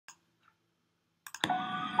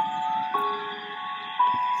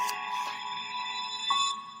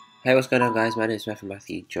Hey, what's going on, guys? My name is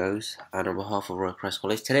Matthew Joes, and on behalf of Royal Crest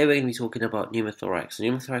College, today we're going to be talking about pneumothorax.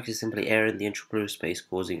 Pneumothorax is simply air in the intrapleural space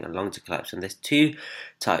causing a lung to collapse, and there's two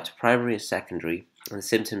types, primary and secondary. And the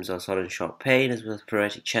symptoms are sudden sharp pain, as well as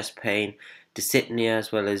paretic chest pain, dyspnea,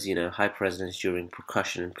 as well as hyperresonance during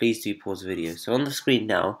percussion. And please do pause the video. So on the screen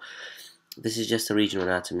now, this is just the regional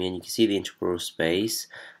anatomy, and you can see the intrapleural space,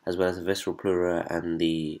 as well as the visceral pleura and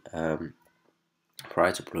the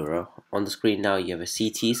parietal pleura. On the screen now you have a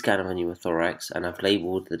CT scan of a pneumothorax, and I've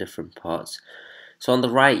labelled the different parts. So on the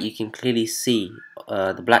right you can clearly see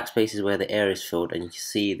the black spaces where the air is filled, and you can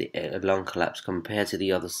see the lung collapse compared to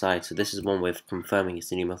the other side. So this is one way of confirming it's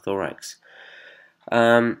the pneumothorax.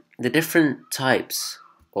 The different types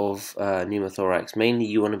of pneumothorax, mainly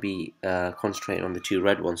you want to be concentrating on the two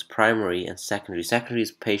red ones, primary and secondary. Secondary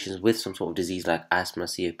is patients with some sort of disease like asthma,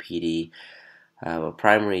 COPD. Well,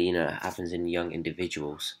 primary, happens in young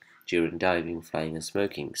individuals during diving, flying, and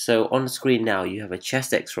smoking. So on the screen now, you have a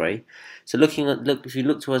chest X-ray. So if you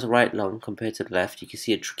look towards the right lung compared to the left, you can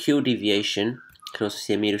see a tracheal deviation. You can also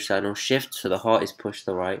see a mediastinal shift, so the heart is pushed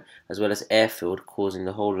to the right, as well as airfield, causing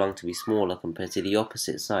the whole lung to be smaller compared to the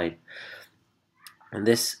opposite side. And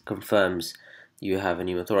this confirms you have a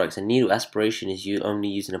pneumothorax. And needle aspiration is only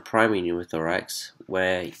used in a primary pneumothorax,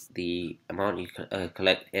 where the amount you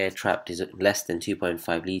collect air trapped is less than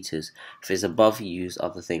 2.5 liters. If it's above, you use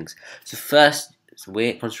other things. So first,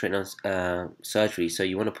 we're concentrating on surgery. So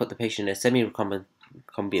you want to put the patient in a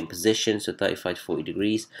semi-recumbent position, so 35 to 40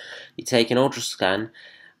 degrees. You take an ultrascan,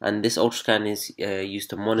 and this ultrascan is used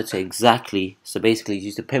to monitor exactly, so basically it's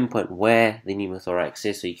used to pinpoint where the pneumothorax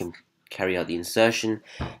is, so you can carry out the insertion.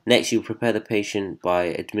 Next, you prepare the patient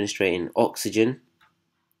by administering oxygen.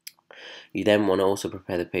 You then want to also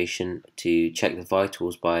prepare the patient to check the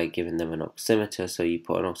vitals by giving them an oximeter. So you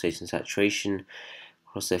put an oxygen saturation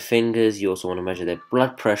across their fingers. You also want to measure their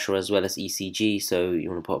blood pressure as well as ECG. So you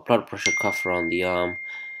want to put a blood pressure cuff around the arm.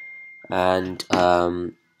 And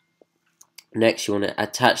next, you want to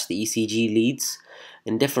attach the ECG leads.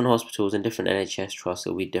 In different hospitals and different NHS trusts,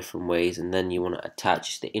 there will be different ways, and then you want to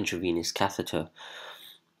attach the intravenous catheter.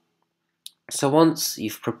 So once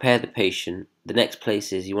you've prepared the patient, the next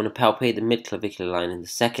place is you want to palpate the mid-clavicular line in the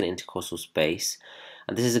second intercostal space,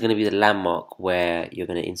 and this is going to be the landmark where you're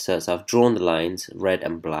going to insert. So I've drawn the lines, red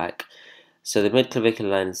and black. So the mid-clavicular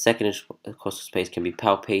line in the second intercostal space can be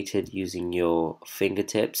palpated using your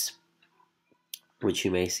fingertips, which you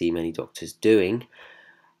may see many doctors doing.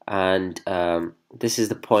 And this is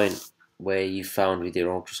the point where you found with your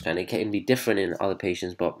ultrascan. It can be different in other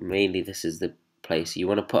patients, but mainly this is the place. You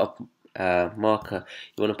want to put a marker.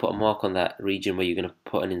 You want to put a mark on that region where you're going to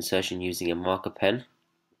put an insertion using a marker pen.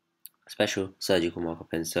 Special surgical marker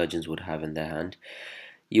pen surgeons would have in their hand.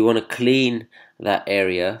 You want to clean that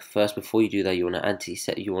area first. Before you do that, you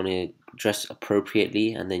want to dress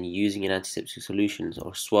appropriately, and then using an antiseptic solution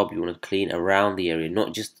or swab, you want to clean around the area,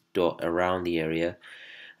 not just dot around the area.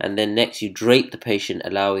 And then next, you drape the patient,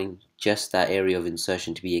 allowing just that area of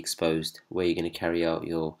insertion to be exposed where you're going to carry out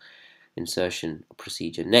your insertion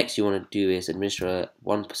procedure. Next, you want to do is administer a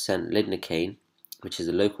 1% lidocaine, which is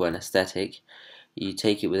a local anesthetic. You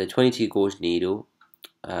take it with a 22 gauge needle,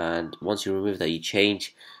 and once you remove that, you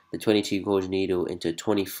change the 22 gauge needle into a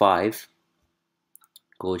 25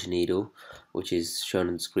 gauge needle, which is shown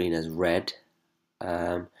on the screen as red.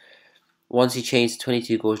 Once you change the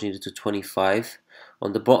 22 gauge needle to 25,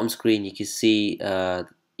 on the bottom screen you can see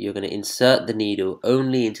you're going to insert the needle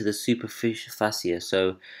only into the superficial fascia,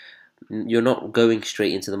 so you're not going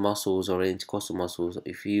straight into the muscles or intercostal muscles.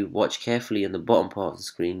 If you watch carefully on the bottom part of the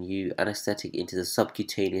screen, you anesthetic into the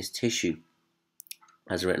subcutaneous tissue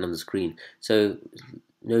as written on the screen. So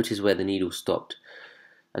notice where the needle stopped.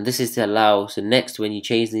 And this is to allow, so next when you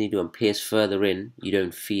change the needle and pierce further in, you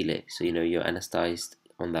don't feel it, so you're anesthetized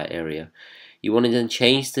on that area. You want to then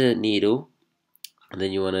change the needle, and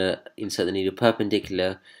then you want to insert the needle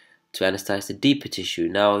perpendicular to anesthetize the deeper tissue.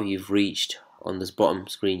 Now you've reached, on this bottom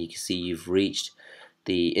screen you can see you've reached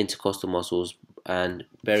the intercostal muscles, and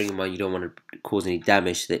bearing in mind you don't want to cause any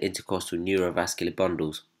damage to the intercostal neurovascular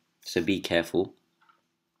bundles, so be careful.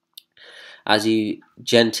 As you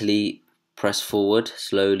gently press forward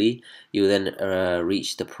slowly, you then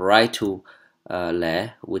reach the parietal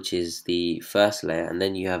layer, which is the first layer, and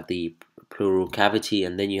then you have the pleural cavity,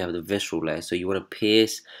 and then you have the visceral layer. So you want to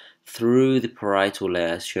pierce through the parietal layer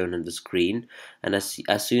as shown on the screen, and as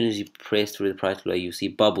soon as you pierce through the parietal layer, you see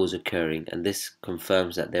bubbles occurring, and this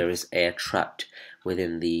confirms that there is air trapped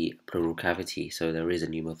within the pleural cavity, so there is a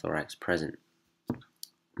pneumothorax present.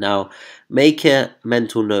 Now, make a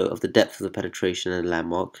mental note of the depth of the penetration and the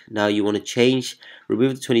landmark. Now you want to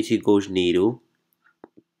remove the 22 gauge needle,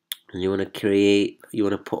 and you want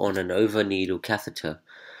to put on an over needle catheter.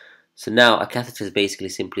 So now a catheter is basically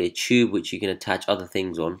simply a tube which you can attach other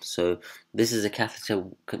things on. So this is a catheter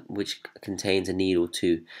which contains a needle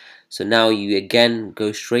too. So now you again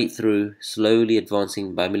go straight through, slowly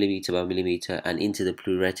advancing by millimeter and into the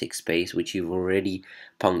pleuretic space which you've already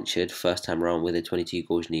punctured first time around with a 22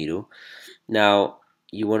 gauge needle. Now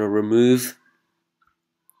you want to remove,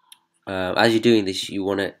 as you're doing this,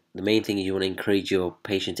 the main thing is you want to encourage your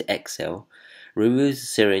patient to exhale. Remove the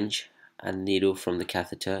syringe and needle from the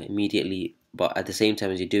catheter immediately, but at the same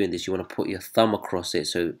time as you're doing this, you want to put your thumb across it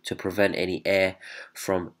so to prevent any air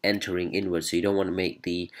from entering inwards. So you don't want to make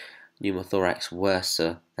the pneumothorax worse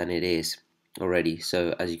than it is already.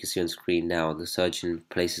 So as you can see on screen now, the surgeon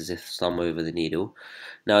places his thumb over the needle.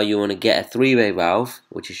 Now you want to get a three-way valve,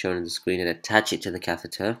 which is shown on the screen, and attach it to the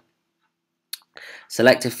catheter.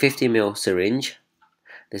 Select a 50 ml syringe.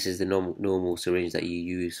 This is the normal syringe that you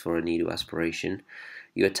use for a needle aspiration.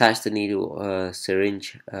 You attach the needle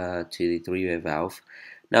syringe to the three-way valve.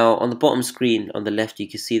 Now on the bottom screen on the left you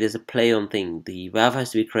can see there's a play on thing. The valve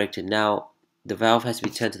has to be corrected. Now the valve has to be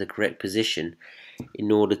turned to the correct position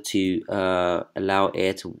in order to allow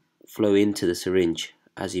air to flow into the syringe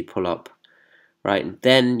as you pull up. Right, and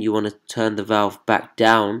then you want to turn the valve back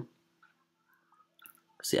down,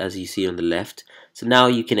 as you see on the left. So now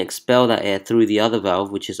you can expel that air through the other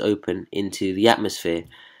valve, which is open, into the atmosphere.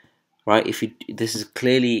 Right? This is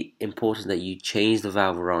clearly important that you change the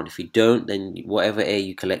valve around. If you don't, then whatever air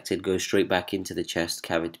you collected goes straight back into the chest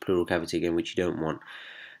cavity, pleural cavity again, which you don't want.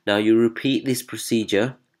 Now you repeat this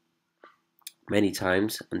procedure many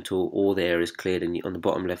times until all the air is cleared, and on the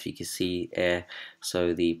bottom left you can see air,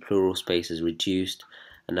 so the pleural space is reduced,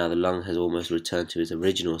 and now the lung has almost returned to its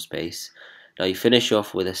original space. Now you finish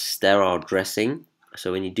off with a sterile dressing.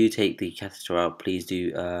 So when you do take the catheter out, please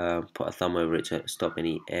do put a thumb over it to stop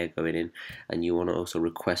any air going in, and you want to also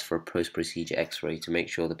request for a post-procedure X-ray to make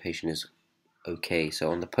sure the patient is okay. So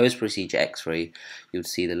on the post-procedure X-ray, you'll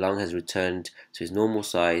see the lung has returned to its normal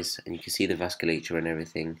size, and you can see the vasculature and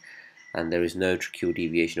everything, and there is no tracheal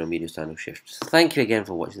deviation or mediastinal shift. So thank you again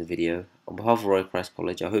for watching the video. On behalf of Royal Christ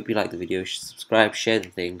College, I hope you liked the video. Subscribe, share the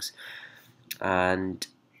things, and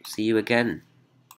see you again.